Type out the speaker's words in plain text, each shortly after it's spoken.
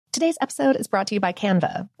Today's episode is brought to you by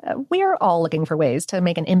Canva. We're all looking for ways to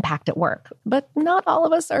make an impact at work, but not all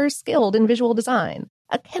of us are skilled in visual design.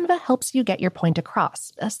 Canva helps you get your point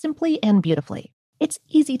across, simply and beautifully. It's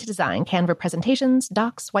easy to design Canva presentations,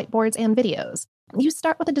 docs, whiteboards, and videos. You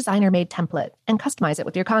start with a designer-made template and customize it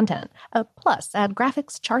with your content. Plus, add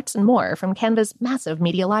graphics, charts, and more from Canva's massive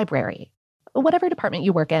media library. Whatever department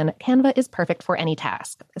you work in, Canva is perfect for any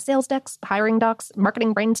task. Sales decks, hiring docs,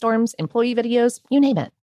 marketing brainstorms, employee videos, you name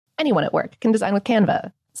it. Anyone at work can design with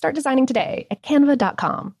Canva. Start designing today at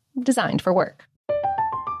canva.com. Designed for work.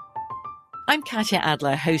 I'm Katya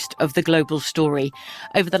Adler, host of The Global Story.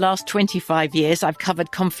 Over the last 25 years, I've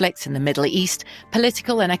covered conflicts in the Middle East,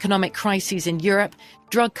 political and economic crises in Europe,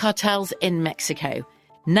 drug cartels in Mexico.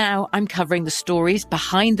 Now I'm covering the stories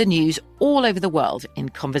behind the news all over the world in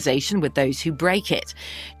conversation with those who break it.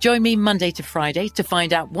 Join me Monday to Friday to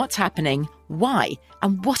find out what's happening, why,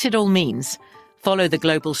 and what it all means. Follow The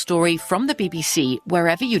Global Story from the BBC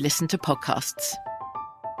wherever you listen to podcasts.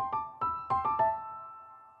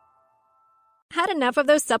 Had enough of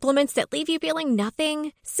those supplements that leave you feeling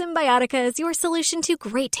nothing? Symbiotica is your solution to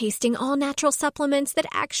great-tasting, all-natural supplements that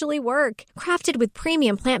actually work. Crafted with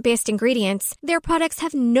premium plant-based ingredients, their products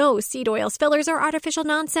have no seed oils, fillers, or artificial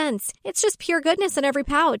nonsense. It's just pure goodness in every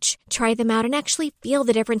pouch. Try them out and actually feel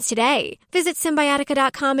the difference today. Visit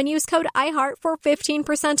Symbiotica.com and use code IHEART for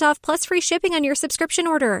 15% off plus free shipping on your subscription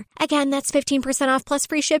order. Again, that's 15% off plus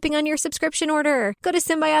free shipping on your subscription order. Go to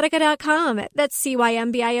Symbiotica.com. That's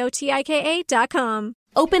Symbiotika.com.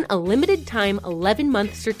 Open a limited-time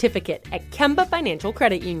 11-month certificate at Kemba Financial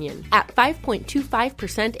Credit Union. At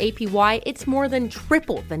 5.25% APY, it's more than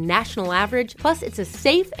triple the national average, plus it's a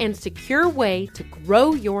safe and secure way to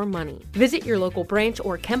grow your money. Visit your local branch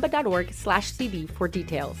or kemba.org/cd for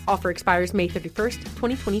details. Offer expires May 31st,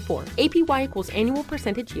 2024. APY equals annual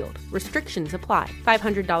percentage yield. Restrictions apply.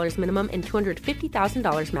 $500 minimum and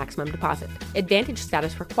 $250,000 maximum deposit. Advantage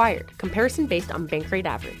status required. Comparison based on bank rate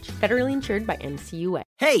average. Federally insured by NCUA.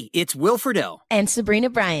 Hey, it's Will Friedle. And Sabrina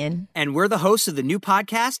Bryan. And we're the hosts of the new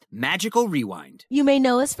podcast, Magical Rewind. You may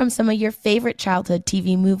know us from some of your favorite childhood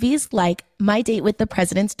TV movies like My Date with the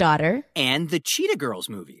President's Daughter and the Cheetah Girls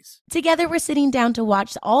movies. Together, we're sitting down to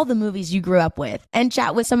watch all the movies you grew up with and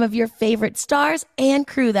chat with some of your favorite stars and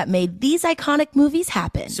crew that made these iconic movies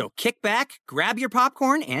happen. So kick back, grab your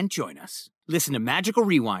popcorn, and join us. Listen to Magical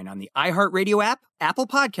Rewind on the iHeartRadio app, Apple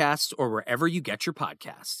Podcasts, or wherever you get your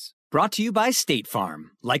podcasts. Brought to you by State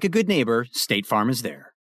Farm. Like a good neighbor, State Farm is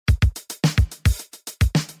there.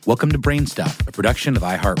 Welcome to Brainstuff, a production of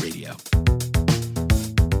iHeartRadio.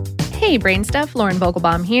 Hey, Brainstuff, Lauren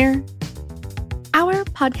Vogelbaum here. Our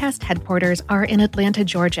podcast headquarters are in Atlanta,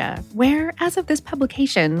 Georgia, where, as of this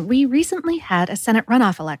publication, we recently had a Senate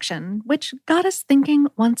runoff election, which got us thinking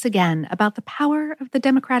once again about the power of the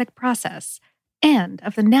democratic process and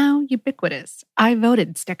of the now ubiquitous I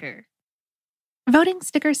voted sticker. Voting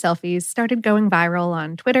sticker selfies started going viral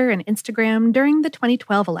on Twitter and Instagram during the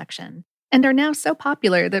 2012 election and are now so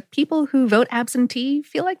popular that people who vote absentee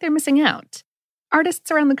feel like they're missing out. Artists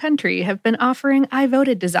around the country have been offering I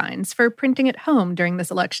voted designs for printing at home during this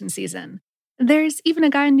election season. There's even a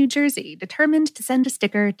guy in New Jersey determined to send a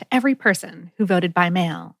sticker to every person who voted by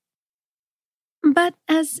mail. But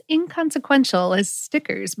as inconsequential as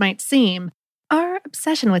stickers might seem, our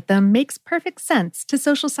obsession with them makes perfect sense to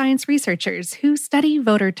social science researchers who study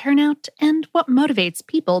voter turnout and what motivates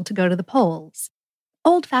people to go to the polls.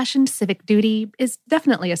 Old-fashioned civic duty is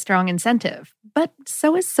definitely a strong incentive, but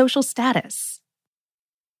so is social status.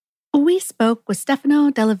 We spoke with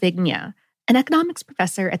Stefano Della Vigna, an economics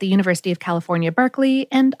professor at the University of California, Berkeley,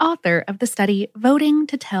 and author of the study Voting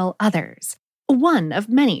to Tell Others, one of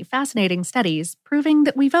many fascinating studies proving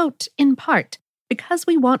that we vote, in part, because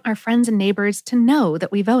we want our friends and neighbors to know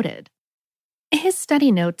that we voted. His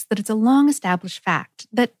study notes that it's a long-established fact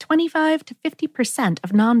that 25 to 50%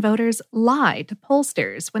 of non-voters lie to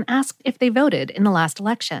pollsters when asked if they voted in the last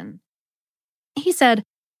election. He said,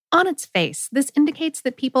 on its face, this indicates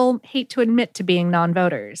that people hate to admit to being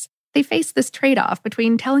non-voters. They face this trade-off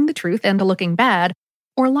between telling the truth and looking bad,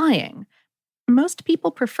 or lying. Most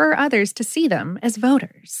people prefer others to see them as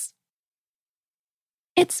voters.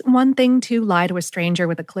 It's one thing to lie to a stranger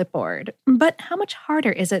with a clipboard, but how much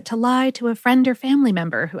harder is it to lie to a friend or family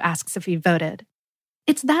member who asks if you voted?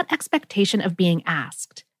 It's that expectation of being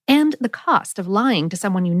asked, and the cost of lying to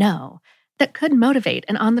someone you know, that could motivate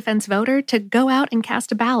an on-the-fence voter to go out and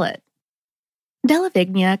cast a ballot. Della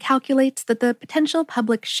Vigna calculates that the potential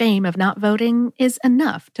public shame of not voting is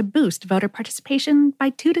enough to boost voter participation by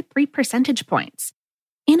 2 to 3 percentage points.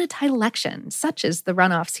 In a tight election, such as the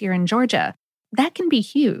runoffs here in Georgia, that can be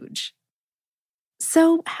huge.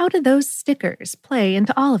 So how do those stickers play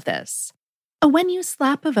into all of this? When you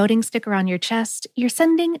slap a voting sticker on your chest, you're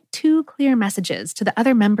sending two clear messages to the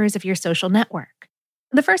other members of your social network.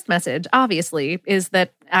 The first message, obviously, is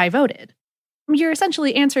that I voted. You're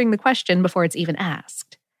essentially answering the question before it's even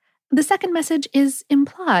asked. The second message is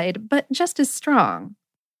implied, but just as strong.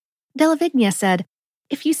 Della Vigna said,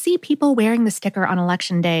 if you see people wearing the sticker on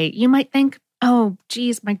Election Day, you might think, oh,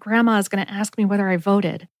 geez, my grandma is going to ask me whether I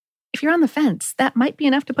voted. If you're on the fence, that might be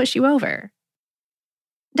enough to push you over.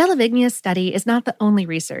 Della Vigna's study is not the only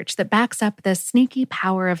research that backs up the sneaky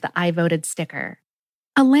power of the I voted sticker.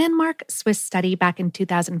 A landmark Swiss study back in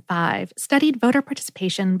 2005 studied voter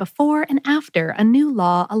participation before and after a new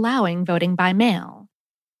law allowing voting by mail.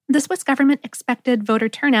 The Swiss government expected voter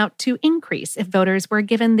turnout to increase if voters were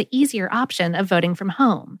given the easier option of voting from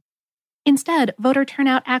home. Instead, voter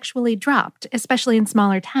turnout actually dropped, especially in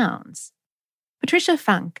smaller towns. Patricia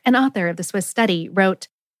Funk, an author of the Swiss study, wrote,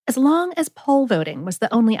 as long as poll voting was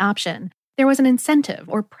the only option, there was an incentive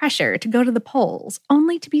or pressure to go to the polls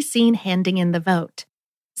only to be seen handing in the vote.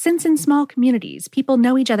 Since in small communities, people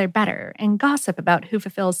know each other better and gossip about who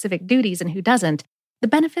fulfills civic duties and who doesn't, the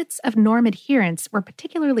benefits of norm adherence were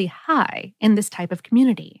particularly high in this type of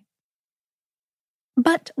community.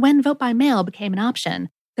 But when vote by mail became an option,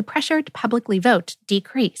 the pressure to publicly vote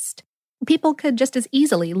decreased. People could just as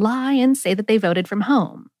easily lie and say that they voted from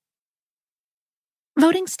home.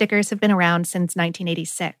 Voting stickers have been around since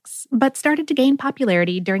 1986, but started to gain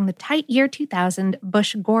popularity during the tight year 2000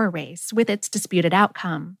 Bush-Gore race with its disputed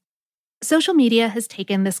outcome. Social media has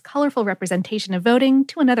taken this colorful representation of voting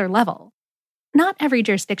to another level. Not every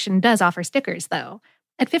jurisdiction does offer stickers, though.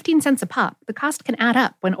 At 15 cents a pop, the cost can add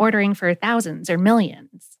up when ordering for thousands or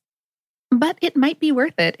millions. But it might be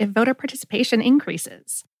worth it if voter participation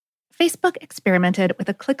increases. Facebook experimented with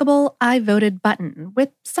a clickable I voted button with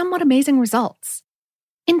somewhat amazing results.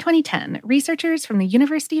 In 2010, researchers from the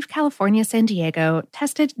University of California, San Diego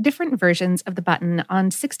tested different versions of the button on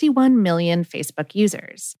 61 million Facebook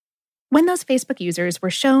users. When those Facebook users were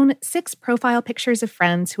shown 6 profile pictures of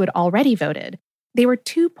friends who had already voted, they were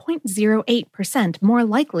 2.08% more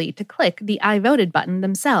likely to click the I voted button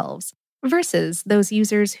themselves, versus those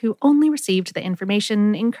users who only received the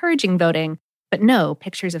information encouraging voting, but no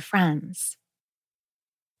pictures of friends.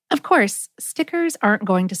 Of course, stickers aren't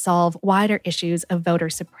going to solve wider issues of voter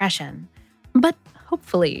suppression, but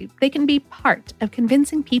hopefully they can be part of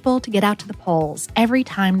convincing people to get out to the polls every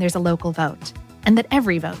time there's a local vote, and that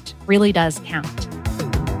every vote really does count.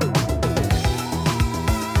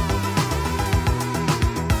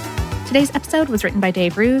 Today's episode was written by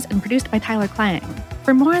Dave Roos and produced by Tyler Klang.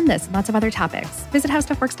 For more on this and lots of other topics, visit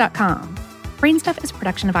howstuffworks.com. Brainstuff is a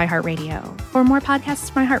production of iHeartRadio. For more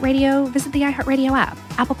podcasts from iHeartRadio, visit the iHeartRadio app,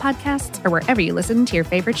 Apple Podcasts, or wherever you listen to your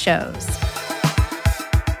favorite shows.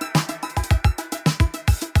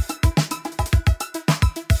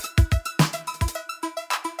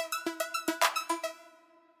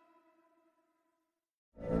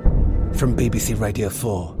 From BBC Radio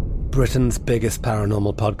 4, Britain's biggest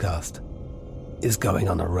paranormal podcast is going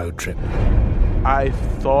on a road trip. I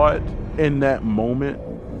thought in that moment,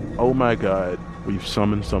 oh my God, we've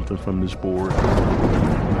summoned something from this board.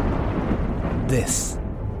 This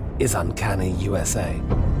is Uncanny USA.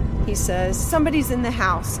 He says, somebody's in the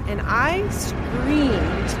house, and I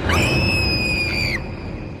screamed.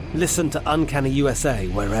 Listen to Uncanny USA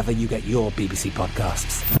wherever you get your BBC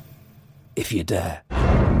podcasts, if you dare.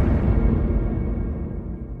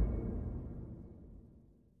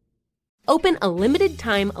 Open a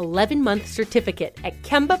limited-time 11-month certificate at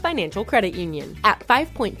Kemba Financial Credit Union. At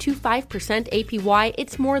 5.25% APY,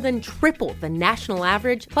 it's more than triple the national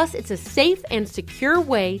average, plus it's a safe and secure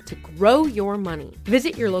way to grow your money.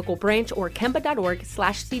 Visit your local branch or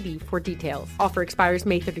kemba.org/cd for details. Offer expires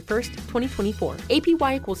May 31st, 2024.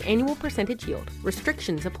 APY equals annual percentage yield.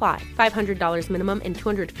 Restrictions apply. $500 minimum and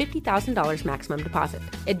 $250,000 maximum deposit.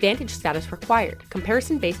 Advantage status required.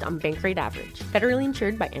 Comparison based on bank rate average. Federally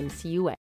insured by NCUA.